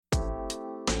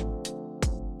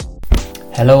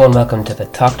Hello and welcome to the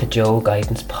Talk to Joe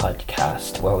Guidance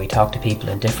podcast, where we talk to people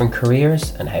in different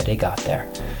careers and how they got there.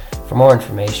 For more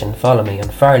information, follow me on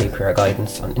Farley Career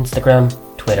Guidance on Instagram,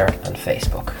 Twitter and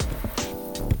Facebook.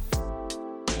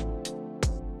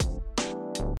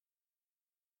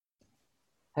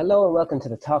 Hello and welcome to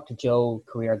the Talk to Joe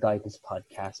Career Guidance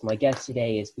podcast. My guest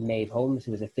today is Maeve Holmes,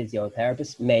 who is a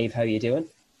physiotherapist. Maeve, how are you doing?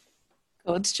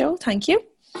 Good, Joe. Thank you.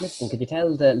 Listen, could you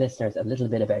tell the listeners a little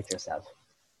bit about yourself?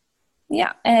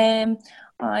 Yeah,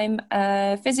 I'm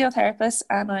a physiotherapist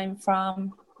and I'm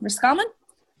from Roscommon,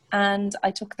 and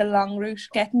I took the long route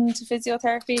getting into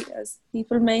physiotherapy, as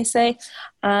people may say,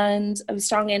 and I have a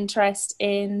strong interest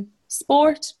in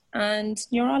sport and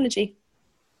neurology.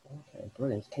 Okay,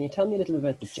 brilliant. Can you tell me a little bit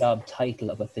about the job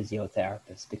title of a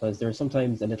physiotherapist? Because there's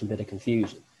sometimes a little bit of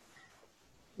confusion.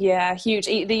 Yeah, huge.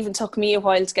 It even took me a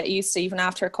while to get used to, even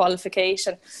after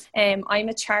qualification. I'm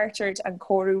a chartered and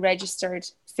CORU registered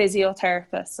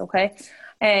physiotherapist, okay?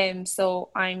 So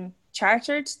I'm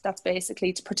chartered, that's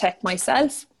basically to protect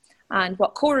myself. And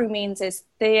what CORU means is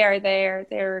they are there,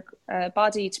 they're a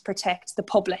body to protect the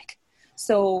public.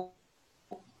 So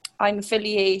I'm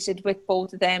affiliated with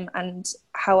both of them, and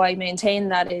how I maintain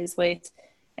that is with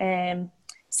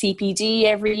CPD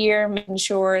every year, making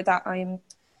sure that I'm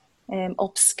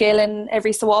upskilling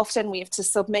every so often. We have to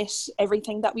submit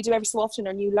everything that we do every so often,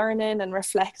 our new learning, and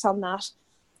reflect on that.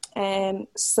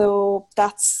 So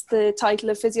that's the title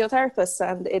of physiotherapist,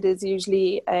 and it is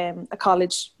usually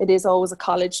it is always a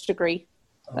college degree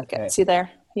that gets you there.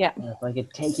 Yeah. If I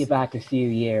could take you back a few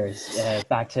years,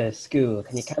 back to school,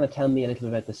 can you kind of tell me a little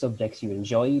bit about the subjects you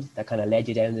enjoyed that kind of led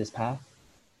you down this path?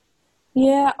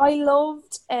 Yeah, I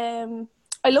loved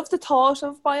the thought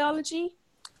of biology,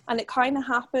 and it kind of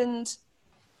happened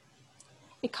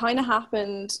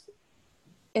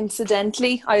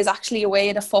incidentally. I was actually away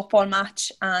at a football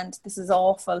match, and this is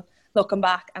awful looking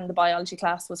back, and the biology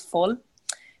class was full.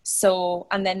 So,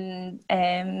 and then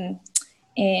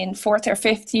in fourth or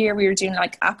fifth year we were doing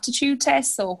like aptitude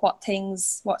tests, so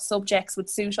what subjects would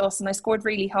suit us, and I scored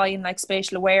really high in like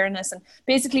spatial awareness and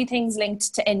basically things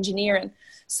linked to engineering.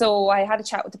 So I had a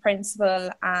chat with the principal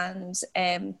and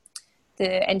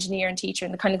the engineering teacher,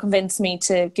 and they kind of convinced me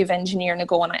to give engineering a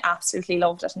go, and I absolutely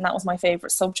loved it, and that was my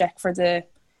favourite subject for the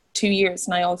 2 years.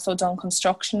 And I also done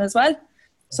construction as well,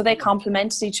 so they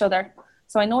complemented each other.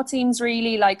 So I know it seems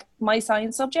really like my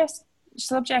science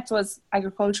subject was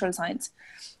agricultural science,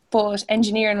 but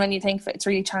engineering, when you think of it, it's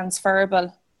really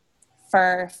transferable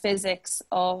for physics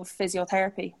of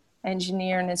physiotherapy.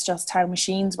 Engineering is just how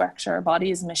machines work. Sure, our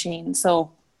body is a machine,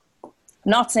 so I'm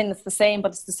not saying it's the same,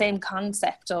 but it's the same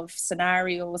concept of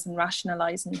scenarios and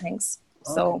rationalizing things.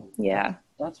 Okay. So, yeah.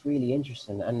 That's really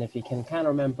interesting. And if you can kind of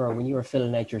remember when you were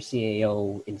filling out your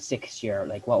CAO in sixth year,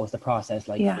 like what was the process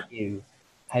like for you?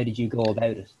 How did you go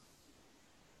about it?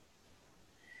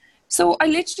 So I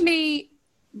literally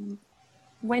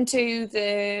went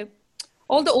to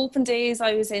all the open days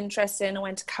I was interested in. I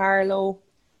went to Carlow,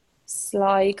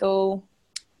 Sligo,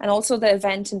 and also the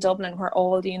event in Dublin where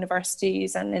all the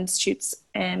universities and institutes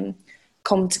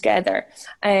come together.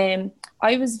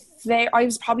 I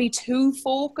was probably too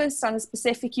focused on a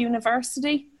specific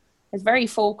university. I was very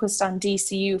focused on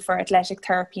DCU for athletic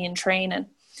therapy and training.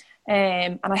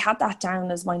 And I had that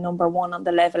down as my number one on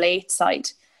the level 8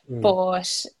 side.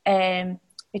 But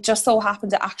it just so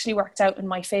happened it actually worked out in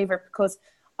my favour, because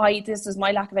this was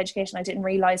my lack of education. I didn't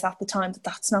realise at the time that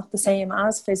that's not the same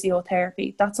as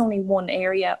physiotherapy. That's only one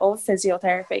area of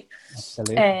physiotherapy.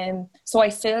 Absolutely. So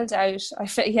I filled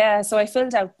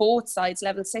out both sides,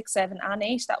 level 6, 7 and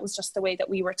 8. That was just the way that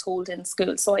we were told in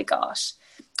school. So I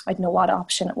don't know what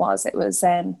option it was. It was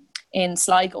in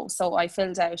Sligo. So I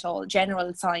filled out all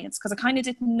general science, because I kind of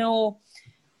didn't know.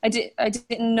 I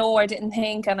didn't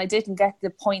think, and I didn't get the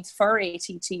points for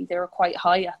ATT. They were quite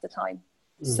high at the time.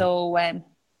 So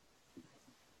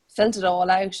filled it all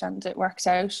out, and it worked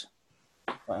out.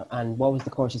 And what was the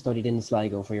course you studied in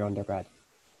Sligo for your undergrad?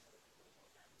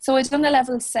 So I'd done a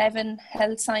level 7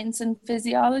 health science and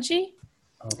physiology.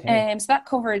 Okay. So that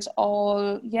covered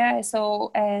all,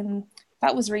 so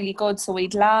that was really good. So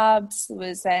we'd labs, there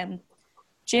was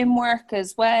gym work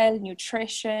as well,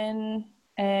 nutrition,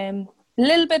 a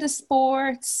little bit of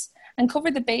sports, and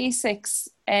covered the basics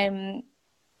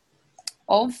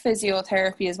of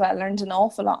physiotherapy as well. Learned an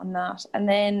awful lot on that. And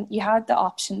then you had the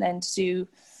option then to do,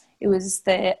 it was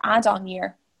the add-on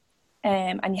year,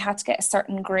 and you had to get a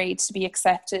certain grade to be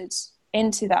accepted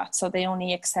into that. So they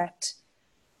only accept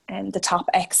the top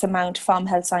X amount from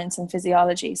health science and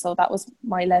physiology. So that was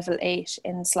my level 8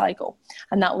 in Sligo,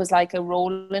 and that was like a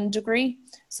rolling degree.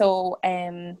 So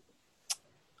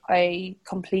I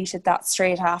completed that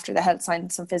straight after the health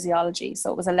science and physiology.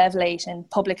 So it was a level 8 in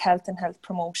public health and health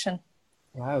promotion.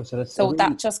 Wow, so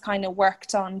that just kind of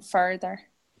worked on further.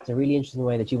 It's a really interesting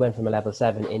way that you went from a level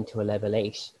 7 into a level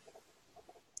 8.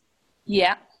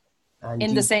 Yeah, and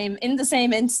in the same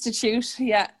institute.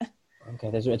 Yeah. Okay,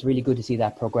 it's really good to see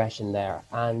that progression there.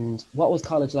 And what was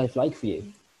college life like for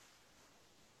you?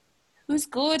 It was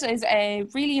good. I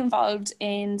was really involved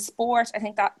in sport. I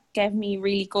think that gave me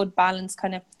really good balance.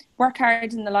 Kind of work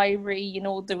hard in the library. You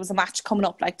know, there was a match coming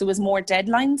up. Like there was more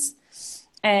deadlines.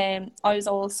 I was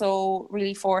also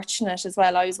really fortunate as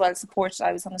well. I was well supported.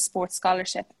 I was on a sports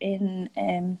scholarship in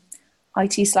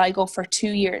IT Sligo for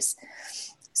 2 years.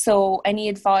 So any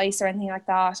advice or anything like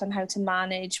that on how to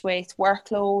manage with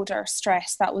workload or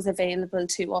stress, that was available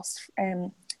to us.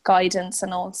 Guidance,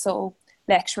 and also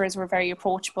lecturers were very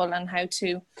approachable on how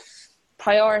to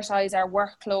prioritise our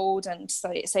workload, and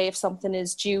say if something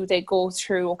is due, they go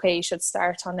through, okay, you should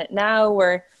start on it now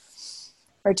or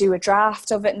do a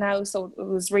draft of it now. So it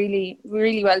was really,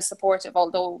 really well supportive,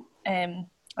 although I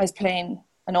was playing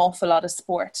an awful lot of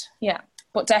sport. Yeah,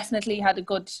 but definitely had a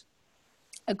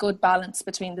good balance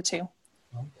between the two.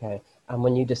 Okay. And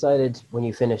when you decided, when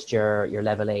you finished your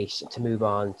level 8, to move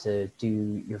on to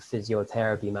do your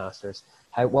physiotherapy masters,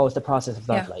 what was the process of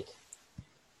that like?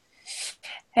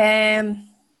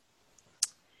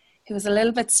 It was a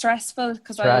little bit stressful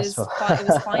because it was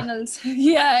finals.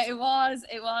 Yeah, it was.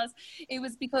 It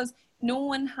was because no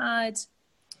one had,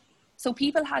 so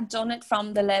people had done it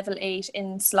from the level 8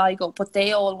 in Sligo, but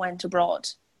they all went abroad.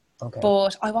 Okay.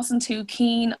 But I wasn't too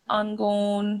keen on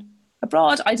going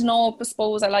abroad. I don't know, I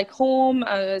suppose I like home.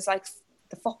 I was like,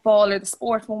 the football or the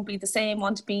sport won't be the same,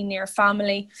 want to be near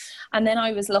family. And then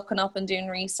I was looking up and doing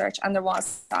research, and there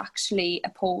was actually a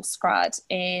postgrad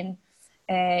in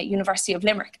University of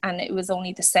Limerick, and it was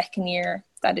only the second year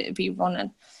that it would be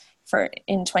running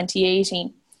in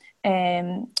 2018.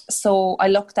 So I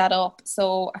looked that up.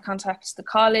 So I contacted the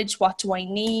college, what do I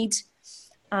need?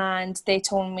 And they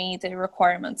told me the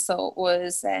requirements. So it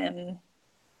was,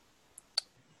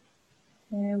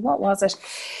 what was it?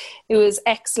 It was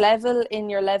X level in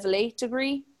your level 8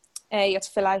 degree. You had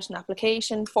to fill out an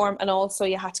application form, and also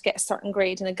you had to get a certain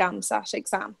grade in a GAMSAT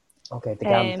exam. Okay, the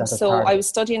GAMSAT. So I was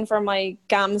studying for my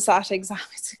GAMSAT exam.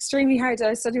 It's extremely hard. I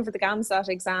was studying for the GAMSAT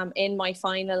exam in my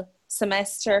final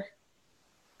semester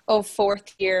of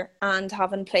 4th year, and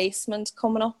having placement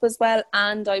coming up as well.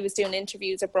 And I was doing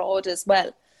interviews abroad as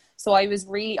well. So I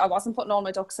wasn't putting all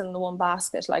my ducks in the one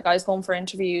basket. Like I was going for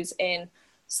interviews in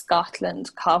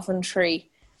Scotland, Coventry,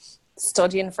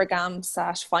 studying for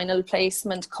GAMSAT, final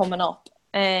placement coming up.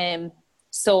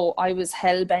 So I was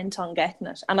hell bent on getting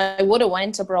it, and I would have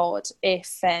went abroad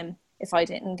if I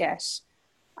didn't get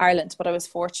Ireland, but I was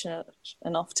fortunate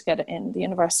enough to get it in the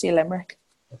University of Limerick.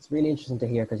 It's really interesting to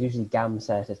hear, because usually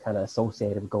GAMSAT is kind of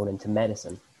associated with going into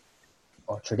medicine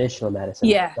or traditional medicine.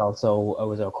 Yeah. Also, it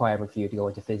was a requirement for you to go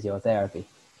into physiotherapy.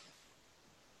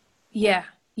 Yeah,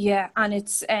 and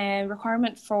it's a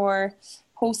requirement for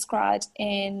postgrad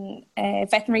in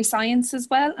veterinary science as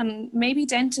well, and maybe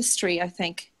dentistry, I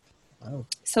think. Wow.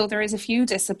 So there is a few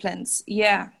disciplines.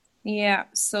 Yeah.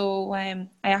 So I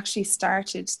actually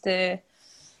started the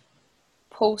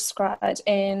postgrad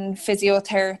in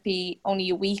physiotherapy only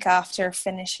a week after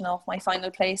finishing off my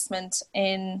final placement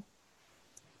in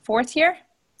 4th year.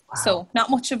 Wow. So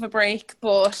not much of a break,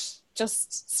 but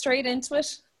just straight into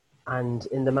it. And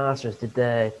in the masters, did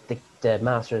the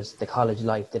masters, the college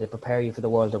life, did it prepare you for the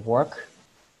world of work?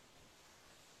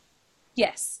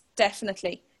 Yes,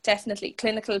 definitely.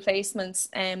 Clinical placements.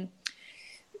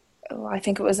 I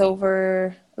think it was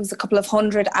a couple of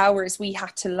 100 hours we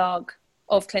had to log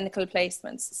of clinical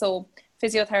placements. So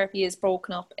physiotherapy is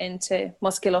broken up into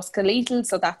musculoskeletal.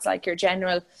 So that's like your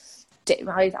general,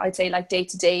 I'd say like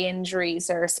day-to-day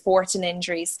injuries or sporting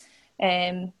injuries.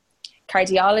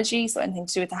 Cardiology, so anything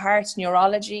to do with the heart,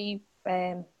 neurology,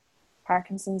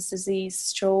 Parkinson's disease,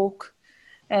 stroke,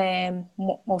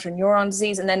 motor neuron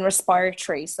disease, and then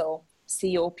respiratory, so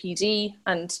COPD,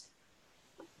 and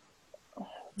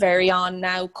very on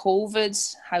now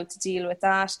COVID, how to deal with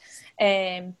that.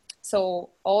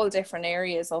 So all different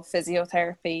areas of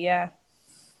physiotherapy, yeah.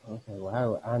 Okay,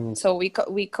 wow. And so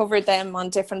we covered them on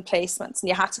different placements, and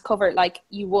you had to cover, like,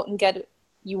 you won't get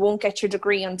your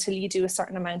degree until you do a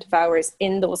certain amount of hours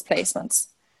in those placements.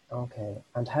 Okay.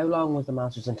 And how long was the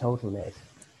masters in total, Maeve?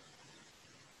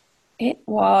 It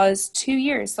was 2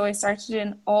 years. So I started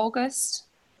in August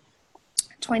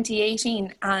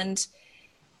 2018 and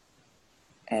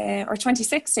or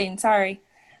 2016, sorry,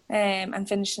 and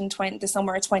finished in the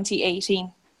summer of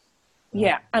 2018.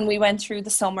 Yeah, and we went through the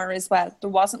summer as well. There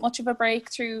wasn't much of a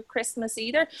break through Christmas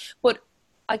either, but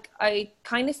I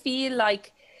kind of feel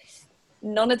like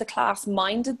none of the class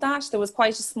minded that. There was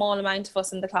quite a small amount of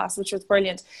us in the class, which was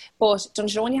brilliant. But don't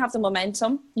you know when you have the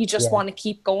momentum, you just want to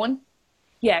keep going?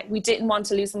 Yeah, we didn't want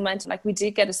to lose momentum. Like, we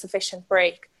did get a sufficient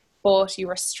break, but you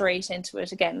were straight into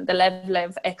it again. The level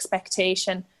of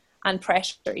expectation and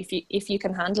pressure, if you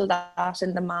can handle that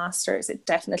in the Masters, it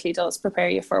definitely does prepare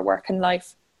you for work and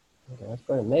life. Okay, that's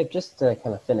brilliant. Maybe just to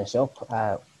kind of finish up,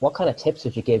 what kind of tips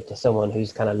would you give to someone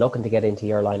who's kind of looking to get into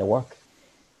your line of work?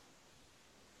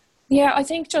 Yeah, I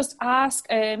think just ask,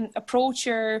 approach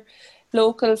your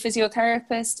local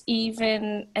physiotherapist,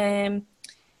 even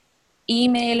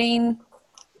emailing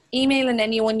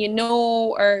anyone you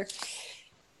know, or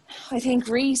I think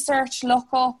research, look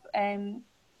up.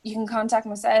 You can contact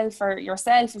myself or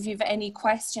yourself if you have any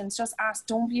questions. Just ask.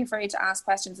 Don't be afraid to ask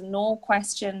questions. And no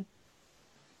question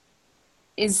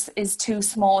is too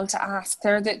small to ask.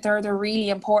 They're the really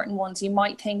important ones. You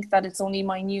might think that it's only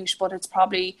minute, but it's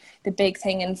probably the big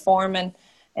thing informing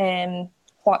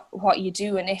what you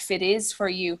do and if it is for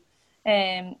you.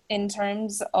 In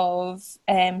terms of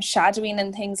shadowing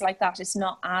and things like that, it's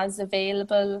not as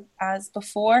available as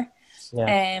before.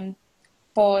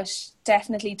 But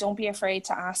definitely don't be afraid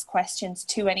to ask questions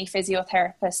to any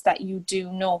physiotherapist that you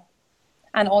do know.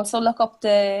 And also look up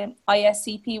the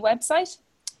ISCP website.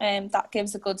 That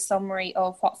gives a good summary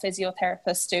of what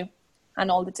physiotherapists do and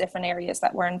all the different areas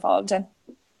that we're involved in.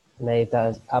 Maeve, that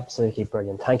is absolutely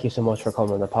brilliant. Thank you so much for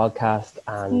coming on the podcast.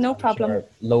 And no problem. Sure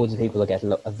loads of people will get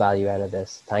a value out of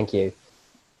this. Thank you.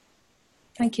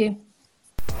 Thank you.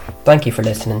 Thank you for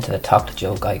listening to the Talk to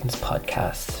Joe Guidance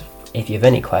podcast. If you have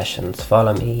any questions,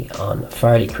 follow me on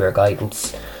Farley Career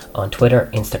Guidance on Twitter,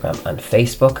 Instagram and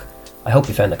Facebook. I hope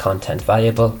you found the content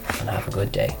valuable and have a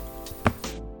good day.